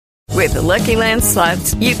With the Lucky Land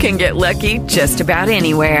Slots, you can get lucky just about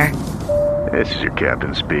anywhere. This is your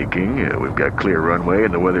captain speaking. We've got clear runway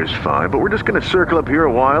and the weather's fine, but we're just going to circle up here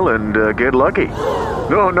a while and get lucky.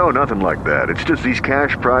 No, nothing like that. It's just these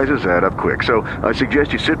cash prizes add up quick. So I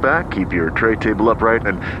suggest you sit back, keep your tray table upright,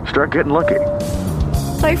 and start getting lucky.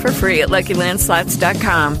 Play for free at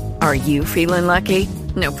LuckyLandSlots.com. Are you feeling lucky?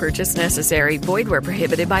 No purchase necessary. Void where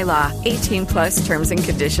prohibited by law. 18 plus terms and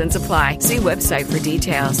conditions apply. See website for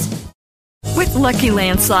details. With Lucky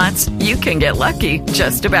Land Slots, you can get lucky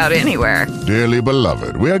just about anywhere. Dearly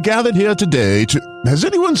beloved, we are gathered here today to... Has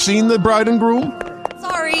anyone seen the bride and groom?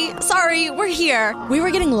 Sorry, we're here. We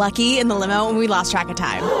were getting lucky in the limo and we lost track of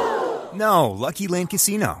time. No, Lucky Land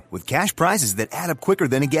Casino, with cash prizes that add up quicker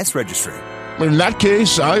than a guest registry. In that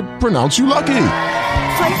case, I pronounce you lucky.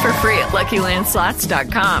 Play for free at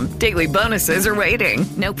LuckyLandSlots.com. Daily bonuses are waiting.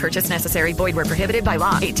 No purchase necessary. Void where prohibited by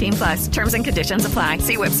law. 18 plus. Terms and conditions apply.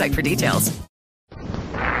 See website for details.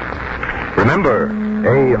 Remember,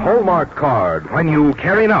 a Hallmark card when you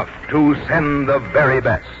care enough to send the very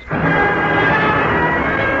best.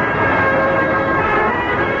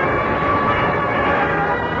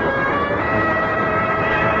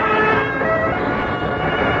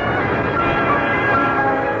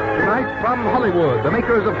 From Hollywood, the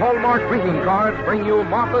makers of Hallmark greeting cards bring you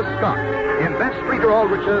Martha Scott in Bess Streeter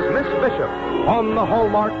Aldrich's Miss Bishop on the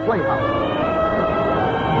Hallmark Playhouse.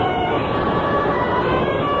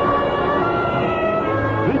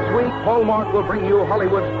 Each week, Hallmark will bring you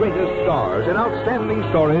Hollywood's greatest stars in outstanding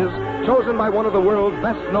stories chosen by one of the world's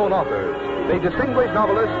best-known authors, the distinguished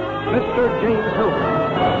novelist, Mr. James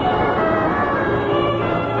Hilton.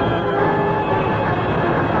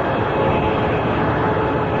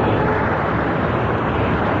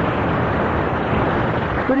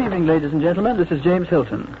 Good evening, ladies and gentlemen. This is James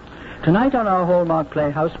Hilton. Tonight on our Hallmark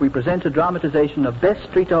Playhouse, we present a dramatization of Bess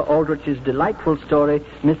Streeter Aldrich's delightful story,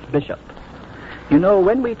 Miss Bishop. You know,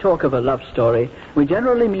 when we talk of a love story, we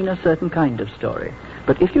generally mean a certain kind of story.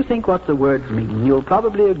 But if you think what the words mean, you'll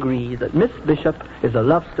probably agree that Miss Bishop is a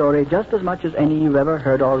love story just as much as any you've ever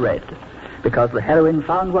heard or read. Because the heroine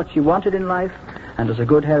found what she wanted in life, and as a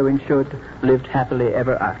good heroine should, lived happily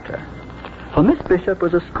ever after. For Miss Bishop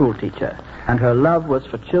was a schoolteacher, and her love was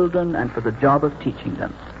for children and for the job of teaching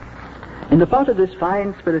them. In the part of this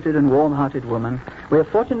fine-spirited and warm-hearted woman, we are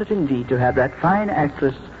fortunate indeed to have that fine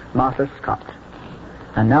actress, Martha Scott.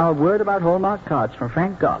 And now a word about Hallmark cards from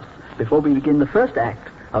Frank Goss before we begin the first act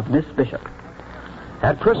of Miss Bishop.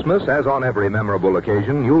 At Christmas, as on every memorable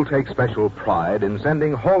occasion, you'll take special pride in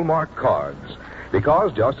sending Hallmark cards.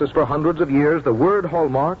 Because, just as for hundreds of years, the word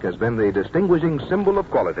Hallmark has been the distinguishing symbol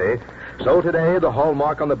of quality, so today the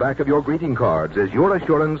Hallmark on the back of your greeting cards is your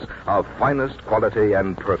assurance of finest quality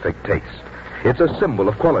and perfect taste. It's a symbol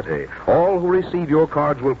of quality. All who receive your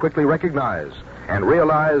cards will quickly recognize and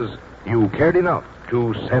realize you cared enough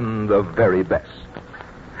to send the very best.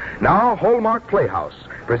 Now, Hallmark Playhouse,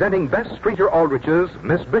 presenting Bess Streeter Aldrich's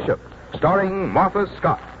Miss Bishop, starring Martha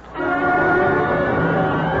Scott.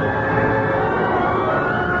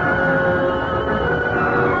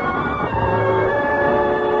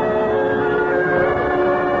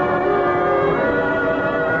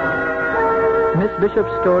 Miss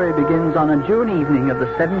Bishop's story begins on a June evening of the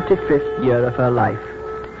 75th year of her life.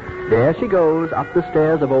 There she goes up the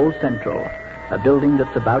stairs of Old Central, a building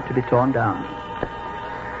that's about to be torn down.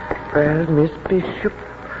 Well, Miss Bishop,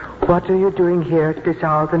 what are you doing here at this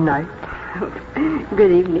hour of the night?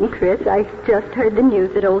 Good evening, Chris. I just heard the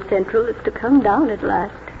news that Old Central is to come down at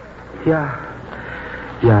last.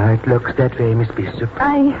 Yeah, it looks that way, Miss Bishop.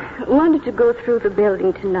 I wanted to go through the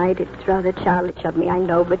building tonight. It's rather childish of me, I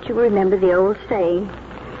know, but you remember the old saying,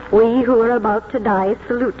 "We who are about to die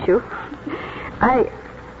salute you." I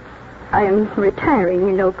am retiring,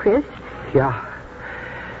 you know, Chris. Yeah,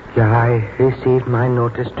 I received my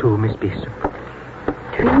notice too, Miss Bishop.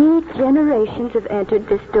 3 generations have entered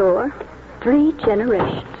this door. 3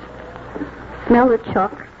 generations. Smell the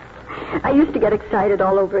chalk. I used to get excited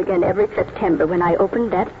all over again every September when I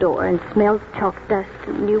opened that door and smelled chalk dust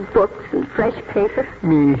and new books and fresh paper.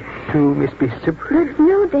 Me too, Miss Bishop. There's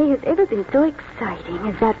no day has ever been so exciting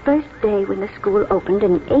as that first day when the school opened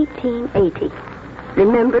in 1880.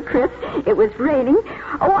 Remember, Chris? It was raining.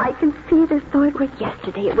 Oh, I can see it as though it was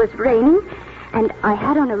yesterday. It was raining, and I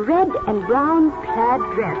had on a red and brown plaid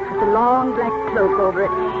dress with a long black cloak over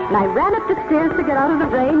it. And I ran up the stairs to get out of the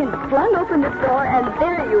rain and flung open the door, and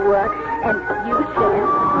there you were. And you said...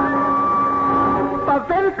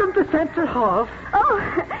 Welcome to Central Hall. Oh,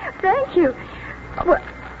 thank you. Well,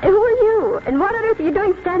 Who are you? And what on earth are you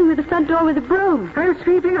doing standing with the front door with a broom? I'm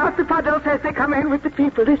sweeping out the puddles as they come in with the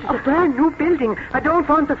people. This is a brand new building. I don't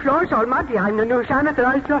want the floors all muddy. I'm the new janitor.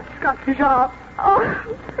 I just got the job. Oh,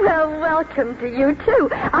 well, welcome to you, too.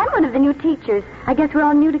 I'm one of the new teachers. I guess we're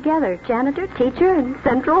all new together. Janitor, teacher, and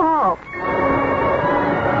Central Hall.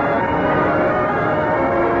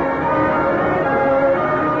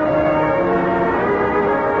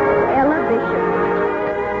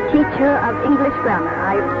 Teacher of English grammar.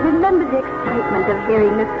 I remember the excitement of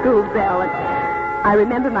hearing the school bell, and I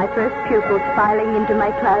remember my first pupils filing into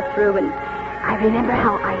my classroom, and I remember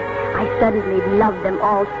how I suddenly loved them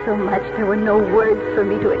all so much there were no words for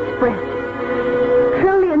me to express.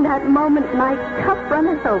 Truly, in that moment, my cup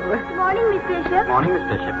runneth over. Morning, Miss Bishop. Morning, Miss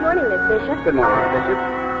Bishop. Morning, Miss Bishop. Good morning, Miss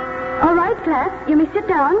Bishop. All right, class, you may sit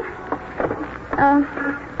down.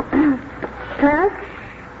 Class,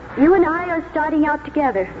 you and I are starting out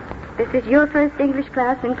together. This is your first English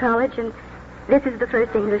class in college, and this is the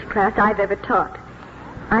first English class I've ever taught.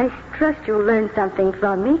 I trust you'll learn something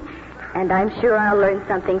from me, and I'm sure I'll learn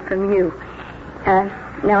something from you.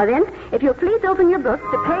 Now then, if you'll please open your books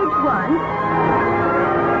to page 1.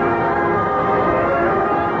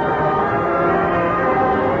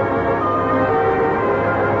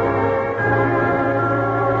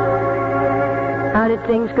 How did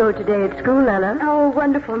things go today at school, Ella? Oh,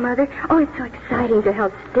 wonderful, Mother. Oh, it's so exciting to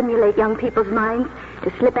help stimulate young people's minds,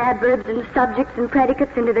 to slip adverbs and subjects and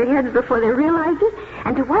predicates into their heads before they realize it,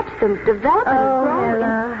 and to watch them develop and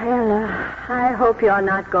grow. Ella, I hope you're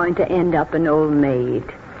not going to end up an old maid.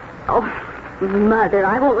 Oh, Mother,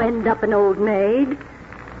 I won't end up an old maid.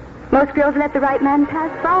 Most girls let the right man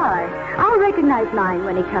pass by. I'll recognize mine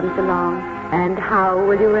when he comes along. And how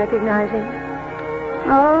will you recognize him?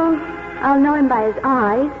 Oh, I'll know him by his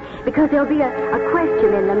eyes, because there'll be a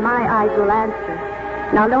question in them my eyes will answer.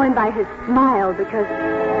 And I'll know him by his smile, because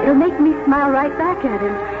it'll make me smile right back at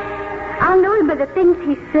him. I'll know him by the things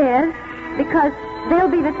he says, because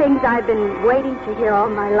they'll be the things I've been waiting to hear all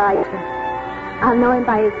my life. I'll know him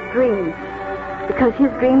by his dreams, because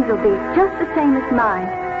his dreams will be just the same as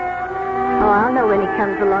mine. Oh, I'll know when he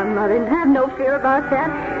comes along, Mother, and have no fear about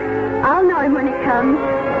that. I'll know him when he comes.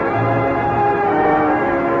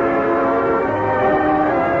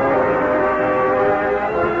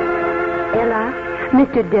 Ella,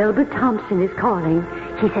 Mr. Delbert Thompson is calling.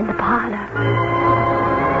 He's in the parlor.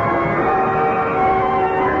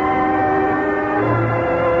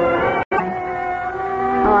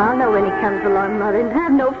 Oh, I'll know when he comes along, Mother, and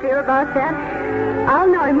have no fear about that. I'll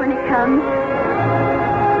know him when he comes.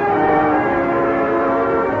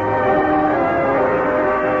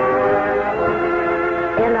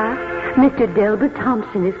 Ella, Mr. Delbert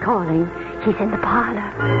Thompson is calling. He's in the parlor.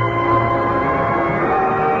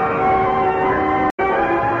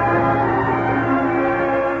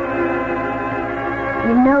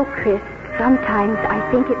 You know, Chris, sometimes I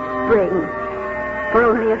think it's spring for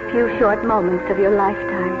only a few short moments of your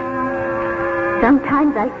lifetime.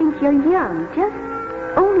 Sometimes I think you're young, just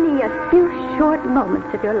only a few short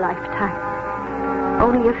moments of your lifetime.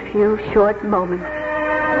 Only a few short moments.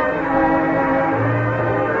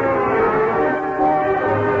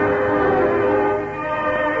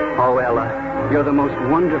 Oh, Ella, you're the most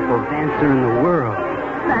wonderful dancer in the world.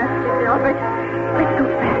 Faster, Delbert. Let's go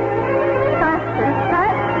fast. Faster.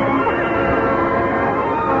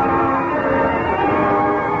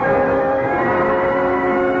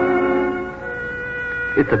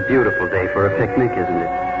 It's a beautiful day for a picnic, isn't it?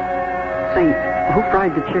 Say, who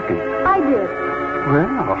fried the chicken? I did.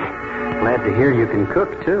 Well, glad to hear you can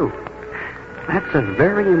cook, too. That's a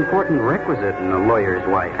very important requisite in a lawyer's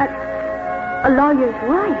wife. A lawyer's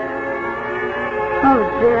wife?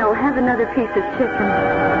 Oh, Dale, have another piece of chicken.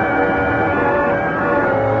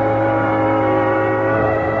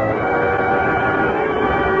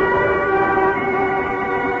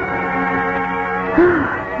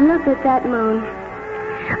 Look at that moon.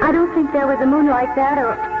 I don't think there was a moon like that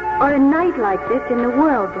or a night like this in the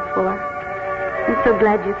world before. I'm so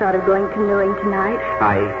glad you thought of going canoeing tonight.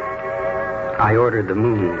 I ordered the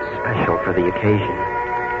moon special for the occasion.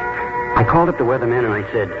 I called up the weatherman and I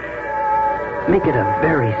said, make it a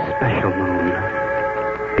very special moon.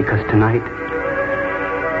 Because tonight,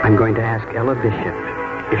 I'm going to ask Ella Bishop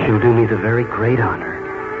if she'll do me the very great honor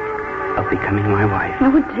of becoming my wife.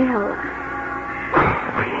 Oh, Dale.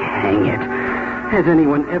 Hang it. Has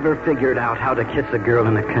anyone ever figured out how to kiss a girl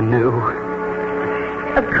in a canoe?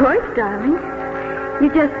 Of course, darling. You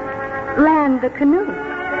just land the canoe.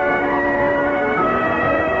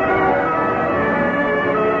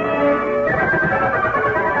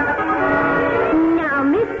 Now,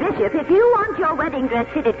 Miss Bishop, if you want your wedding wedding dress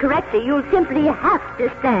fitted correctly, you'll simply have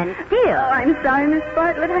to stand still. Oh, I'm sorry, Miss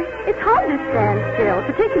Bartlett. It's hard to stand still,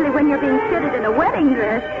 particularly when you're being fitted in a wedding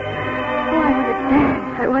dress. Oh, I want to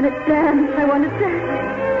dance. I want to dance. I want to dance.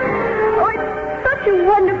 Oh, it's such a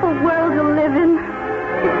wonderful world to live in.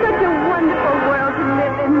 It's such a wonderful world to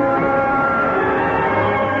live in.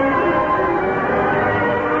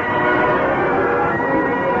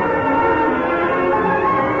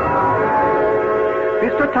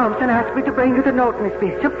 Mr. Thompson asked me to bring you the note, Miss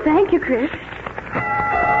Bishop. Thank you, Chris.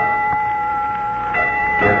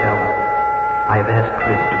 Dear Ella, I have asked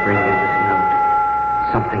Chris to bring you this note.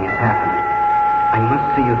 Something has happened. I must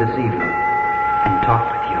see you this evening and talk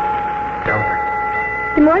with you. Delbert.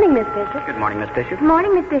 Good morning, Miss Bishop. Good morning, Miss Bishop. Good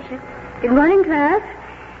morning, Miss Bishop. Good morning, class.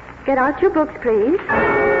 Get out your books, please.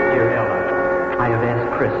 Dear Ella, I have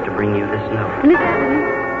asked Chris to bring you this note. Miss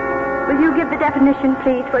Evans, will you give the definition,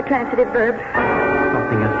 please, for a transitive verb?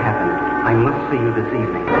 Something has happened. I must see you this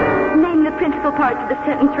evening. Name the principal parts of the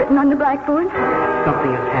sentence written on the blackboard.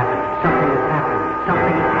 Something has happened. Something has happened.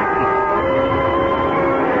 Something has happened.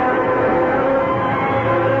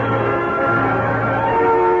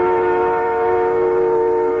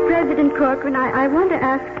 President Corcoran, I want to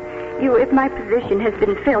ask you if my position has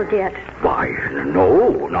been filled yet. Why,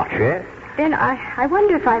 no, not yet. Then I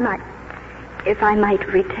wonder if I might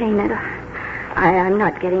retain it. I'm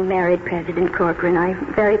not getting married, President Corcoran. I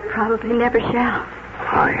very probably never shall.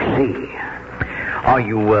 I see. Are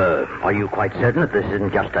you quite certain that this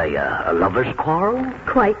isn't just a lover's quarrel?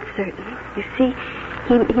 Quite certain. You see,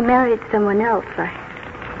 he married someone else. I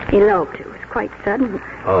eloped. It was quite sudden.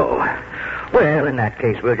 Oh. Well, in that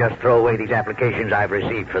case, we'll just throw away these applications I've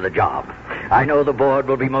received for the job. I know the board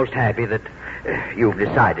will be most happy that you've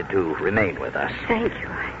decided to remain with us. Thank you.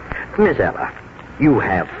 Miss Ella, you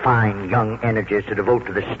have fine young energies to devote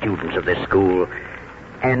to the students of this school.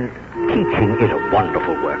 And teaching is a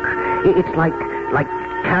wonderful work. It's like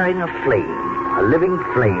carrying a flame, a living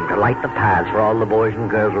flame to light the paths for all the boys and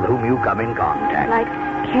girls with whom you come in contact. Like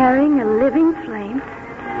carrying a living flame?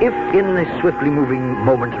 If in the swiftly moving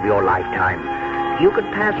moments of your lifetime, you could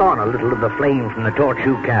pass on a little of the flame from the torch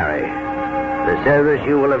you carry, the service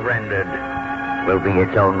you will have rendered will be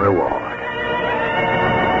its own reward.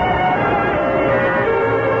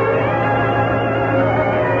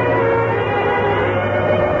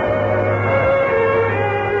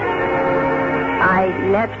 I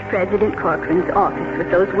left President Corcoran's office with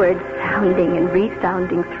those words sounding and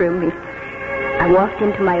resounding through me. I walked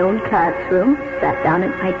into my own classroom, sat down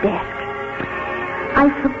at my desk. I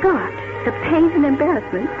forgot the pain and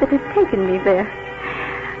embarrassment that had taken me there.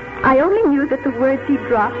 I only knew that the words he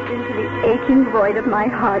dropped into the aching void of my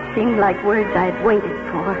heart seemed like words I had waited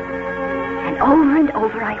for. And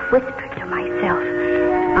over I whispered to myself,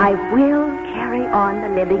 I will carry on the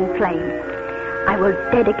living flame. I will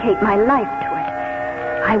dedicate my life to it.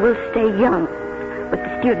 I will stay young with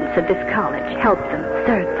the students of this college, help them,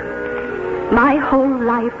 serve them. My whole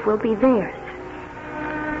life will be theirs.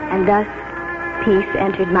 And thus, peace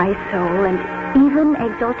entered my soul and even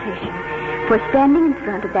exultation. For standing in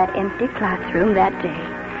front of that empty classroom that day,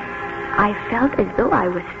 I felt as though I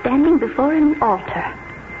was standing before an altar.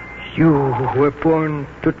 You were born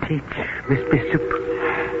to teach, Miss Bishop.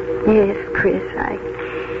 Yes, Chris,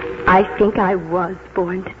 I think I was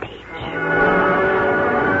born to teach.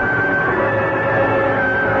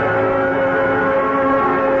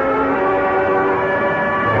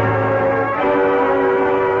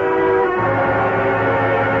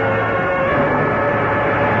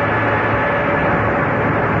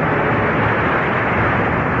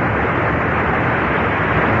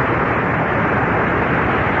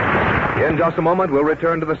 In just a moment, we'll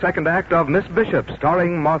return to the second act of Miss Bishop,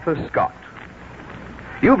 starring Martha Scott.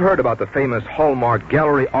 You've heard about the famous Hallmark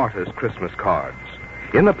Gallery Artist Christmas cards.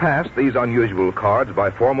 In the past, these unusual cards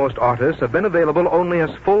by foremost artists have been available only as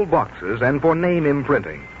full boxes and for name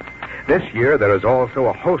imprinting. This year, there is also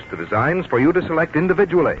a host of designs for you to select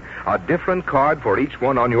individually, a different card for each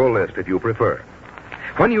one on your list if you prefer.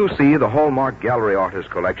 When you see the Hallmark Gallery Artist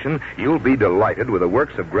Collection, you'll be delighted with the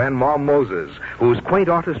works of Grandma Moses, whose quaint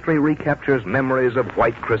artistry recaptures memories of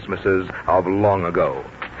white Christmases of long ago.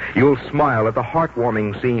 You'll smile at the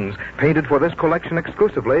heartwarming scenes painted for this collection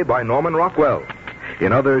exclusively by Norman Rockwell.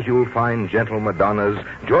 In others, you'll find gentle Madonnas,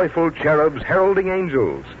 joyful cherubs heralding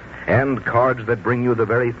angels, and cards that bring you the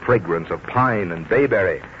very fragrance of pine and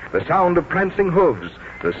bayberry, the sound of prancing hooves,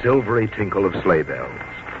 the silvery tinkle of sleigh bells.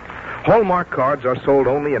 Hallmark cards are sold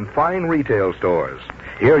only in fine retail stores.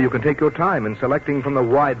 Here you can take your time in selecting from the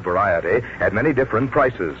wide variety at many different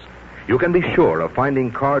prices. You can be sure of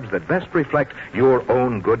finding cards that best reflect your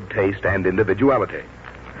own good taste and individuality.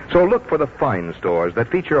 So look for the fine stores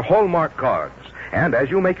that feature Hallmark cards. And as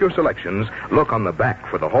you make your selections, look on the back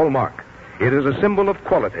for the Hallmark. It is a symbol of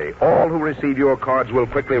quality all who receive your cards will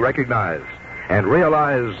quickly recognize and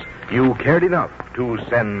realize you cared enough to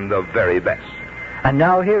send the very best. And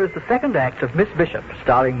now here is the second act of Miss Bishop,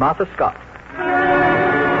 starring Martha Scott.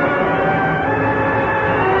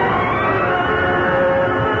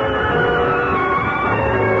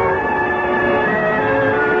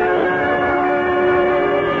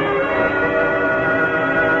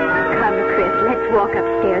 Walk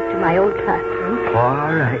upstairs to my old classroom.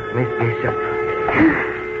 All right, Miss Bishop.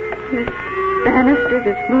 This banister's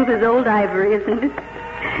as smooth as old ivory, isn't it?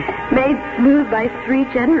 Made smooth by 3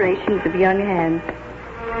 generations of young hands.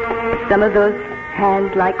 Some of those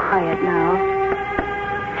hands lie quiet now.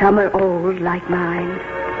 Some are old like mine.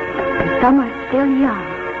 And some are still young.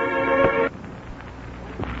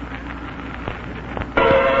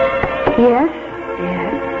 Yes.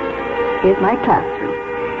 Here's my classroom.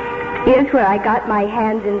 Here's where I got my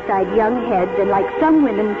hands inside young heads, and like some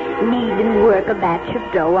women knead and work a batch of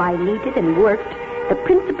dough, I kneaded and worked the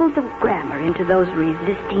principles of grammar into those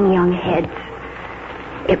resisting young heads.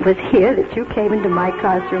 It was here that you came into my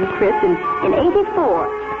classroom, Chris, in 84,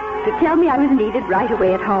 to tell me I was needed right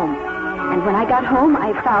away at home. And when I got home,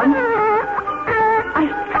 I found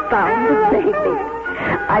the baby.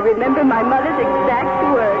 I remember my mother's exact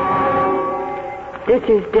words. This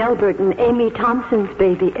is Delbert and Amy Thompson's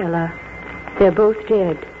baby, Ella. They're both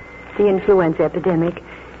dead. The influenza epidemic.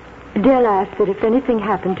 Del asked that if anything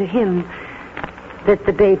happened to him, that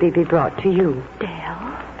the baby be brought to you. Del?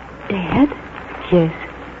 Dead? Yes.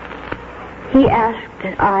 He asked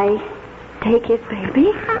that I take his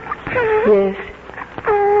baby? Yes.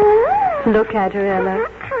 Look at her, Ella.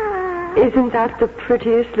 Isn't that the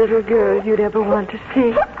prettiest little girl you'd ever want to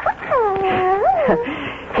see?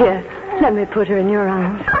 Here. Let me put her in your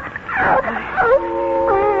arms.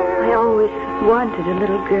 I always wanted a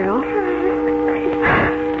little girl.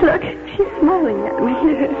 Look, she's smiling at me.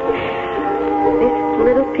 This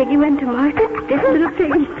little piggy went to market. This little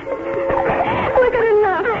piggy. Look at her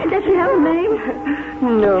now. Does she have a name?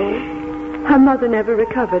 No. Her mother never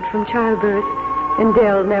recovered from childbirth, and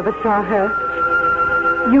Dale never saw her.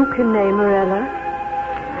 You can name her, Ella.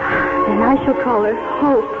 And I shall call her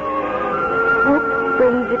Hope. Hope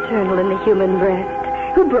springs eternal in the human breast.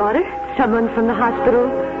 Who brought her? Someone from the hospital.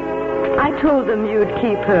 I told them you'd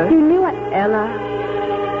keep her. You knew it. Ella,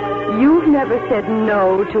 you've never said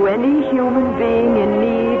no to any human being in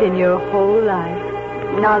need in your whole life.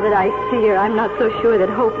 Now that I see her, I'm not so sure that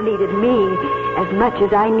Hope needed me as much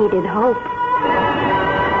as I needed Hope.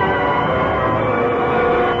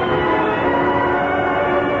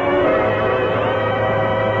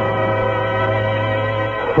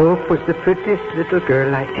 Hope was the prettiest little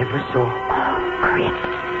girl I ever saw.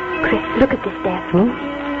 Oh, Chris, look at this, Daphne.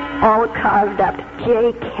 All carved up.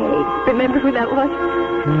 J.K. Remember who that was?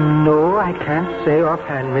 No, I can't say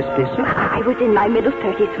offhand, Miss Bishop. I was in my middle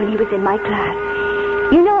 30s when he was in my class.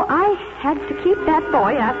 You know, I had to keep that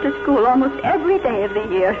boy after school almost every day of the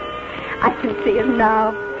year. I can see him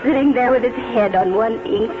now, sitting there with his head on one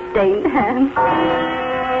ink-stained hand.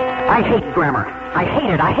 I hate grammar. I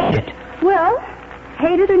hate it. Well,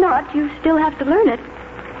 hate it or not, you still have to learn it.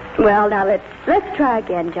 Well, now let's try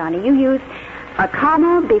again, Johnny. You use a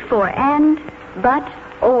comma before and, but,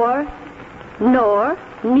 or, nor,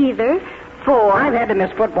 neither, for. I've had to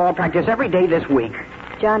miss football practice every day this week.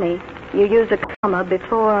 Johnny, you use a comma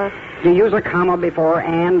before. You use a comma before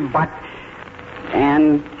and, but.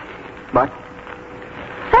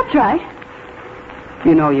 That's right.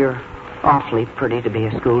 You know, you're awfully pretty to be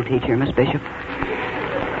a school teacher, Miss Bishop.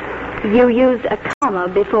 You use a comma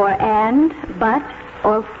before and, but,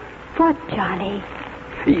 or what, Johnny?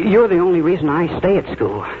 You're the only reason I stay at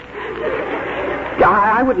school.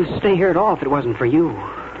 I wouldn't stay here at all if it wasn't for you.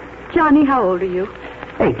 Johnny, how old are you?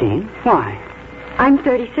 18. Why? I'm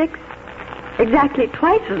 36. Exactly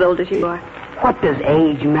twice as old as you are. What does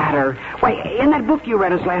age matter? Why, in that book you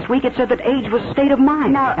read us last week, it said that age was a state of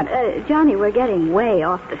mind. Now, Johnny, we're getting way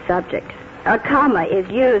off the subject. A comma is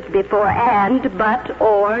used before and, but,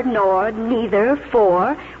 or, nor, neither,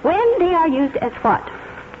 for, when they are used as what?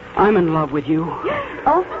 I'm in love with you.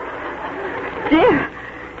 Oh, dear.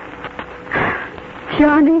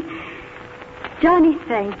 Johnny,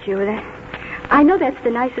 thank you. I know that's the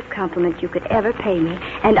nicest compliment you could ever pay me,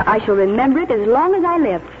 and I shall remember it as long as I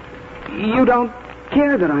live. You don't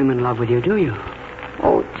care that I'm in love with you, do you?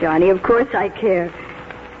 Oh, Johnny, of course I care.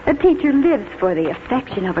 A teacher lives for the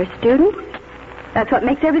affection of her students. That's what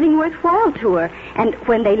makes everything worthwhile to her. And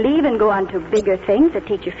when they leave and go on to bigger things, the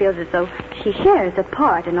teacher feels as though she shares a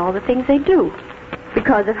part in all the things they do.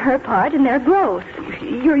 because of her part in their growth.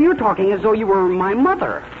 You're talking as though you were my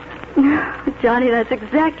mother. Johnny, that's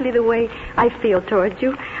exactly the way I feel towards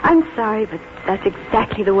you. I'm sorry, but that's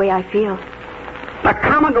exactly the way I feel. A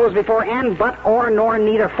comma goes before and, but, or, nor,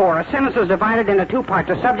 neither, for. A sentence is divided into two parts,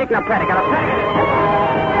 a subject and a predicate.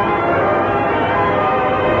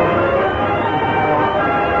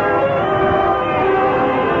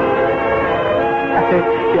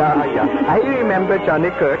 Yeah. I remember Johnny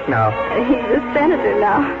Kirk now. He's a senator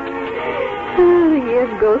now. The years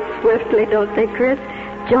go swiftly, don't they, Chris?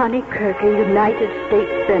 Johnny Kirk, a United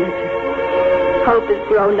States Senator. Hope has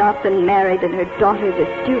grown up and married, and her daughter's a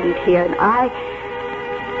student here, and I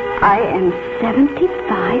am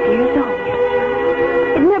 75 years old.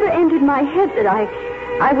 It never entered my head that I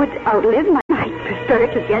would outlive my... I'd prefer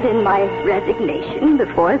to get in my resignation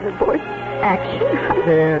before the board's action.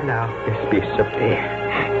 There now, Miss Bishop, there.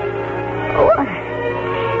 Oh,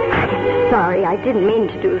 I'm sorry. I didn't mean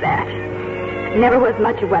to do that. Never was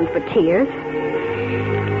much of one for tears.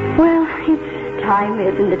 Well, it's time,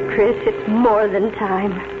 isn't it, Chris? It's more than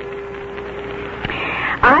time.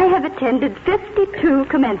 I have attended 52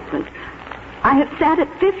 commencements. I have sat at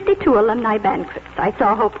 52 alumni banquets. I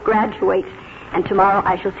saw Hope graduate, and tomorrow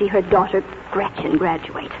I shall see her daughter, Gretchen,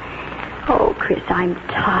 graduate. Oh, Chris, I'm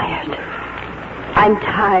tired. I'm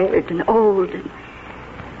tired and old. And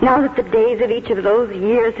now that the days of each of those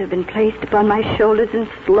years have been placed upon my shoulders and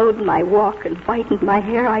slowed my walk and whitened my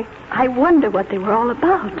hair, I wonder what they were all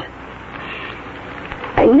about.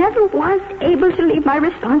 I never was able to leave my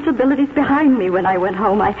responsibilities behind me when I went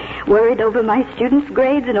home. I worried over my students'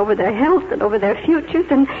 grades and over their health and over their futures.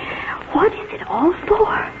 And what is it all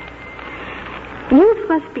for? Youth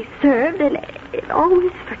must be served, and it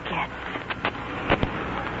always forgets.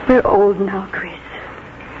 We're old now, Chris.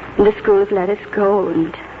 And the schools let us go,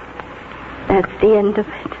 and that's the end of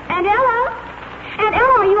it. Aunt Ella? Aunt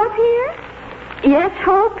Ella, are you up here? Yes,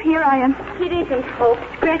 Hope, here I am. It isn't Hope,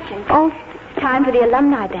 it's Gretchen. Oh, time for the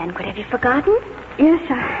alumni banquet. Have you forgotten? Yes,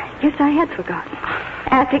 I had forgotten.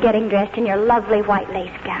 After getting dressed in your lovely white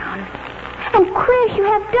lace gown. And, Chris, you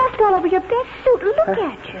have dust all over your best suit. Look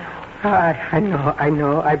at you. I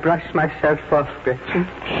know. I brushed myself off, Gretchen.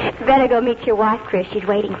 Better go meet your wife, Chris. She's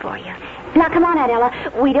waiting for you. Now, come on, Aunt Ella.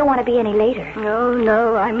 We don't want to be any later.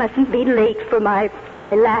 No, I mustn't be late for my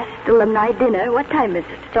last alumni dinner. What time is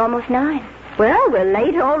it? It's almost 9. Well, we're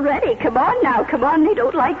late already. Come on now. Come on. They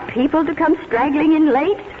don't like people to come straggling in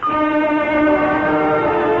late.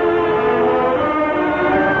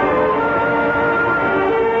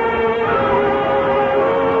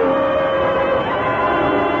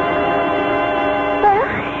 Well,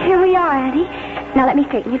 here we are, Auntie. Now let me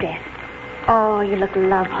straighten your dress. Oh, you look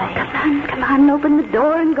lovely. Oh, come on. Open the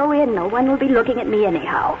door and go in. No one will be looking at me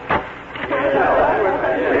anyhow.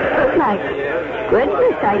 My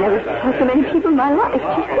goodness, I never saw so many people in my life.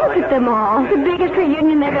 Just look at them all. The biggest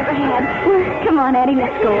reunion they've ever had. Come on, Auntie,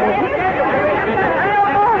 let's go in. Oh,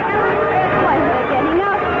 why am I getting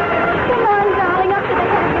up? Come on, darling, up to the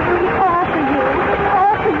head of the room. All for you.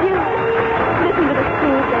 All for you. Listen to the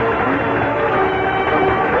school bell.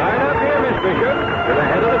 Right up here, Miss Bishop, to the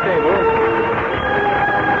head of the table.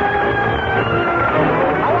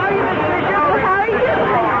 How are you, Miss Bishop? How are you?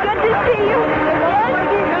 Good to see you.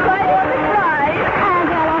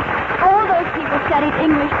 Studied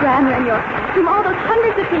English grammar in your classroom. All those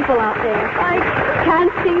hundreds of people out there. I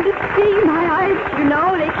can't seem to see. My eyes,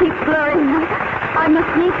 they keep blurring. I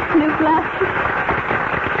must need new glasses.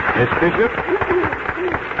 Miss Bishop,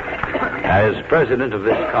 as president of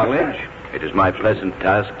this college, it is my pleasant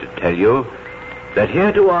task to tell you that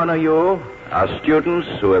here to honor you are students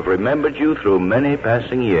who have remembered you through many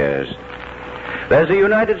passing years. There's a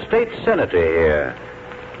United States Senator here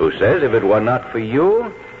who says if it were not for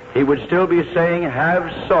you, he would still be saying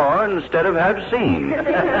have saw instead of have seen.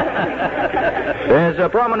 There's a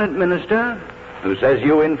prominent minister who says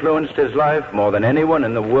you influenced his life more than anyone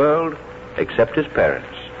in the world except his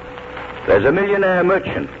parents. There's a millionaire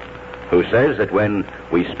merchant who says that when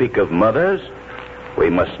we speak of mothers, we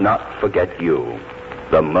must not forget you,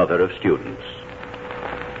 the mother of students.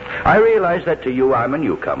 I realize that to you I'm a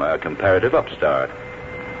newcomer, a comparative upstart.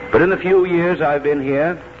 But in the few years I've been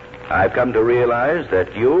here, I've come to realize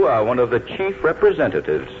that you are one of the chief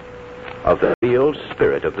representatives of the real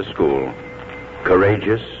spirit of the school.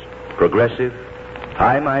 Courageous, progressive,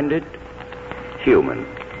 high-minded, human.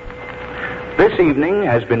 This evening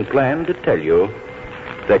has been planned to tell you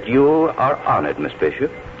that you are honored, Miss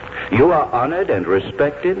Bishop. You are honored and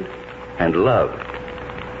respected and loved,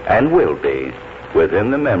 and will be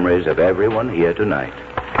within the memories of everyone here tonight.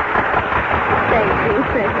 Thank you,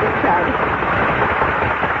 President Crowder.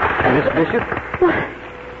 Miss Bishop?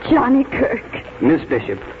 Johnny Kirk. Miss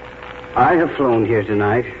Bishop, I have flown here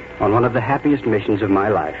tonight on one of the happiest missions of my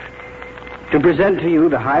life. To present to you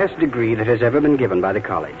the highest degree that has ever been given by the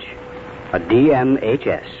college. A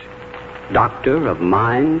DMHS. Doctor of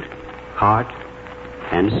Mind, Heart,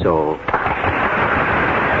 and Soul.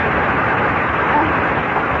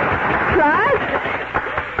 Class,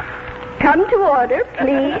 come to order,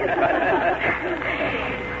 please.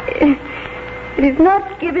 It is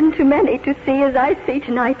not given to many to see as I see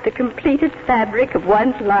tonight the completed fabric of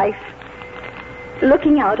one's life.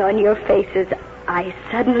 Looking out on your faces, I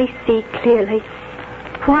suddenly see clearly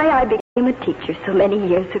why I became a teacher so many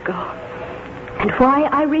years ago and why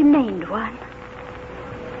I remained one.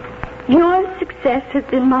 Your success has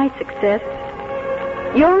been my success.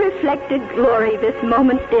 Your reflected glory this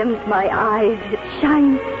moment dims my eyes. It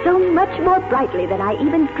shines so much more brightly than I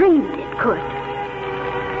even dreamed it could.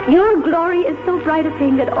 Your glory is so bright a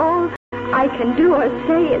thing that all I can do or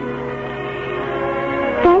say is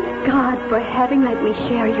thank God for having let me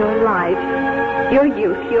share your lives, your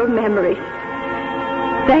youth, your memories.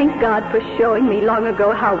 Thank God for showing me long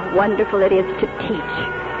ago how wonderful it is to teach.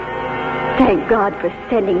 Thank God for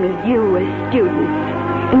sending me you as students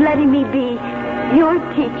and letting me be your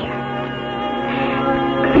teacher.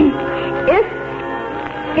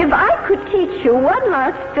 If I could teach you one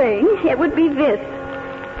last thing, it would be this,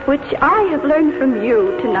 which I have learned from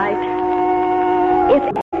you tonight.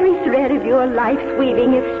 If every thread of your life's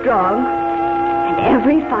weaving is strong, and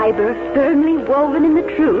every fiber firmly woven in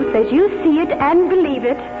the truth as you see it and believe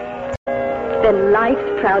it, then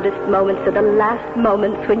life's proudest moments are the last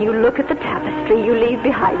moments when you look at the tapestry you leave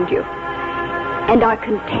behind you and are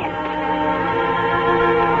content.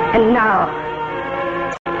 And now,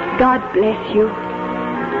 God bless you.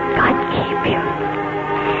 God keep you.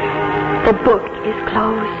 The book is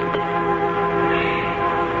closed.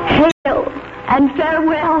 Hail and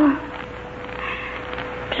farewell.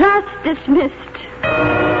 Class dismissed.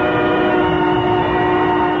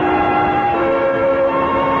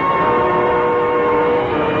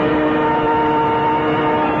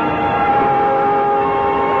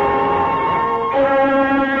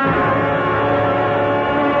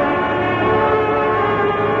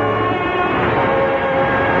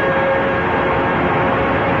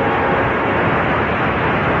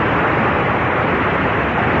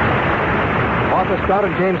 Scott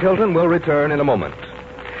and James Hilton will return in a moment.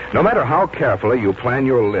 No matter how carefully you plan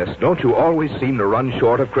your list, don't you always seem to run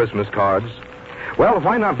short of Christmas cards? Well,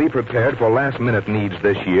 why not be prepared for last-minute needs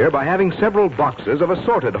this year by having several boxes of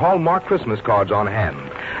assorted Hallmark Christmas cards on hand?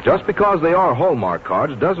 Just because they are Hallmark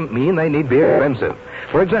cards doesn't mean they need be expensive.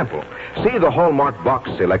 For example, see the Hallmark box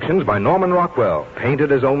selections by Norman Rockwell,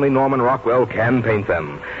 painted as only Norman Rockwell can paint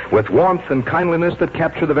them, with warmth and kindliness that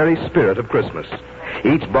capture the very spirit of Christmas.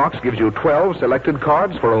 Each box gives you 12 selected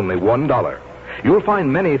cards for only $1. You'll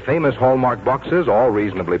find many famous Hallmark boxes, all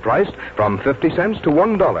reasonably priced, from 50 cents to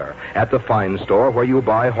 $1 at the fine store where you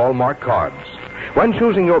buy Hallmark cards. When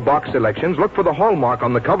choosing your box selections, look for the Hallmark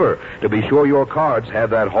on the cover to be sure your cards have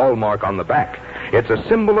that Hallmark on the back. It's a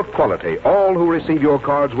symbol of quality all who receive your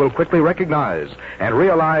cards will quickly recognize and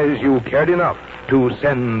realize you cared enough to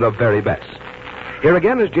send the very best. Here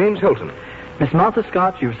again is James Hilton. Miss Martha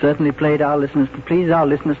Scott, you've certainly pleased our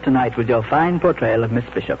listeners tonight with your fine portrayal of Miss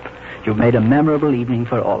Bishop. You've made a memorable evening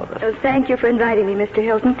for all of us. Oh, thank you for inviting me, Mr.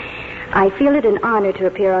 Hilton. I feel it an honor to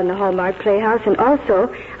appear on the Hallmark Playhouse, and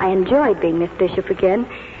also I enjoyed being Miss Bishop again.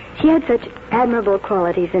 She had such admirable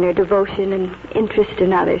qualities in her devotion and interest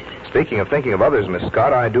in others. Speaking of thinking of others, Miss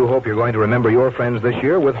Scott, I do hope you're going to remember your friends this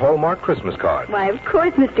year with Hallmark Christmas cards. Why, of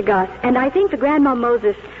course, Mr. Goss. And I think the Grandma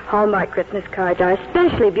Moses Hallmark Christmas cards are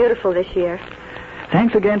especially beautiful this year.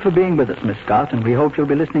 Thanks again for being with us, Miss Scott, and we hope you'll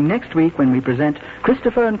be listening next week when we present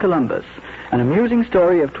Christopher and Columbus, an amusing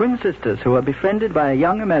story of twin sisters who are befriended by a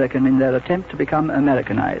young American in their attempt to become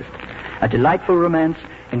Americanized. A delightful romance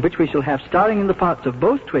in which we shall have starring in the parts of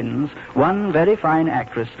both twins one very fine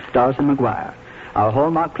actress, Dorothy Maguire. Our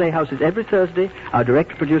Hallmark Playhouse is every Thursday. Our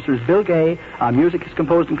director producer is Bill Gay. Our music is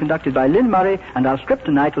composed and conducted by Lynn Murray, and our script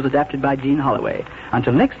tonight was adapted by Gene Holloway.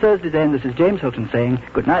 Until next Thursday, then, this is James Hilton saying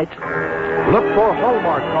good night. Look for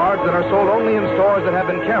Hallmark cards that are sold only in stores that have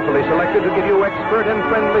been carefully selected to give you expert and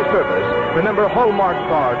friendly service. Remember Hallmark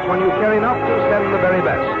cards when you care enough to send the very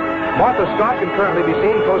best. Martha Scott can currently be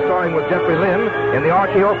seen co-starring with Jeffrey Lynn in the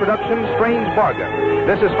RKO production Strange Bargain.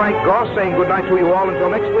 This is Frank Goss saying goodnight to you all until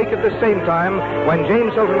next week at the same time when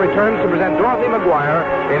James Hilton returns to present Dorothy Maguire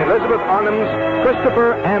in Elizabeth Arnim's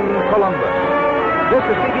Christopher and Columbus. This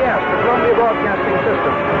is CBS, the Columbia Broadcasting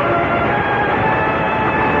System.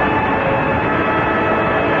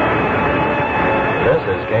 This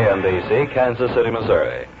is KMB. City, Kansas City,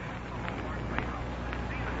 Missouri.